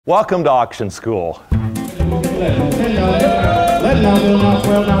Welcome to auction school.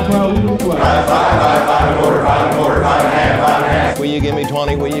 Will you give me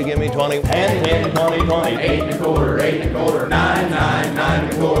 20? Will you give me 20? 10, 10, 20, 20. 8 and a quarter, 8 and a quarter. 9, 9, 9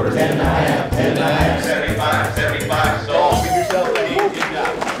 and a quarter. 10 and a half, 10 and a half. 75, 75. So give yourself a hand. Good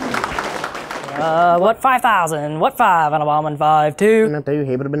job. What 5,000? What 5 and a bomb and 5, 2? Not 2,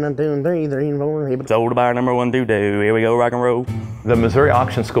 he would have been not 2 and 3, 3 and 4. He Sold to buyer number 1, 2, 2. Here we go, rock and roll. The Missouri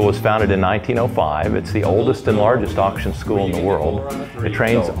Auction School was founded in 1905. It's the oldest and largest auction school in the world. It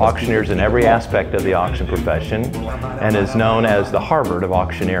trains auctioneers in every aspect of the auction profession and is known as the Harvard of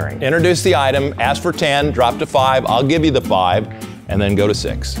auctioneering. Introduce the item, ask for 10, drop to 5, I'll give you the 5, and then go to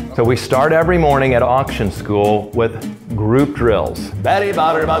 6. So we start every morning at auction school with group drills. Batty,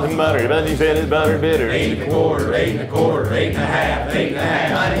 butter, butter, butter, butter, butter, butter, bitter. 8 and a quarter, 8 and a quarter, 8 and a half, 8 and a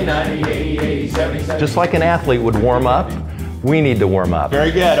half, 90, 90, 80, 80, 70, 70. Just like an athlete would warm up, we need to warm up.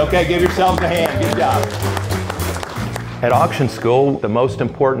 Very good. Okay, give yourselves a hand. Good job. At auction school, the most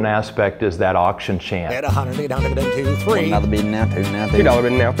important aspect is that auction chant. At 100, 800, 2, 3. Another bid now, 2 now, 3. $2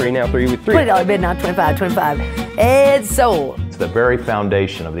 bid now, 3 now, 3 with 3. $20 bid now, 25, 25. It's sold. It's the very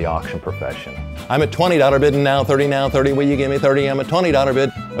foundation of the auction profession. I'm at $20 bidding now, 30 now, 30. Will you give me 30? I'm at $20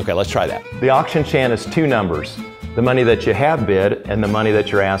 bid. Okay, let's try that. The auction chant is 2 numbers, the money that you have bid and the money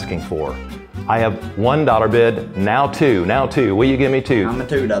that you're asking for. I have $1 bid, now 2, now 2. Will you give me 2? I'm a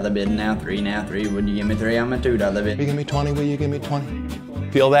 $2 bid now, 3 now, 3. Would you give me 3? I'm a $2 bid. Will you give me 20? Will you give me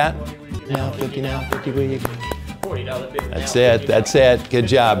 20? Feel that? Now 50, now 50. Will you? $40 bid. That's it, that's it. Good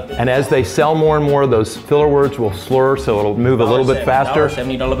job. And as they sell more and more, those filler words will slur, so it'll move a little bit faster.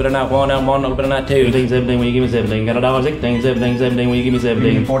 $70 bid now, $1 bid now, 2. 17, will you give me 17? Got a dollar, 16, 17, 17, will you give me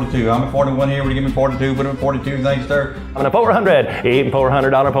 17? 42. I'm at 41 here. Will you give me 42? Put it at 42. Thanks, sir. I'm at 400, even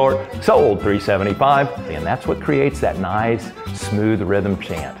 $400 port, sold $375. And that's what creates that nice, smooth rhythm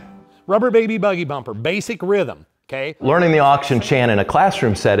chant. Rubber baby buggy bumper, basic rhythm. Okay. Learning the auction chant in a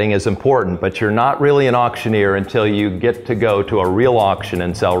classroom setting is important, but you're not really an auctioneer until you get to go to a real auction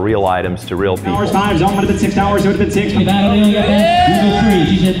and sell real items to real people. 5's on, would have been 6 hours, it would have been 6. You got that? You go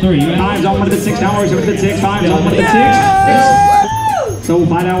 3, she said 3. 5's on, would have been 6 hours, it would have been 6. 5's on, would have been 6. So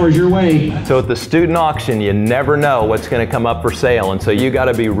 5 hours your way. So at the student auction, you never know what's going to come up for sale, and so you got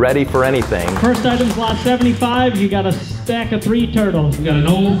to be ready for anything. First item's lot 75, you got a stack of 3 turtles. We got an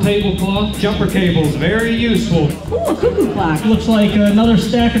old tablecloth, jumper cables, very useful. Ooh, a cuckoo clock. Looks like another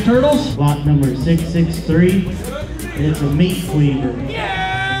stack of turtles. Lot number 663, it's a meat cleaver.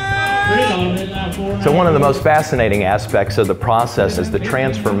 So one of the most fascinating aspects of the process is the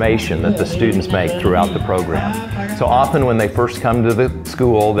transformation that the students make throughout the program. So often when they first come to the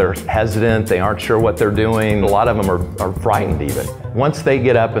school, they're hesitant, they aren't sure what they're doing. A lot of them are frightened even. Once they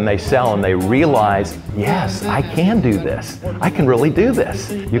get up and they sell and they realize, yes, I can do this. I can really do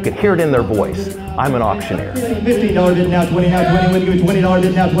this. You can hear it in their voice. I'm an auctioneer. $15 bid now, 20 now, 20. Would you give me $20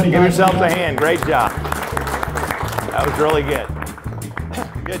 bid now, 20? Give yourself a hand. Great job. That was really good.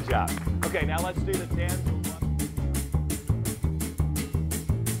 Good job. Okay, now let's do the 10.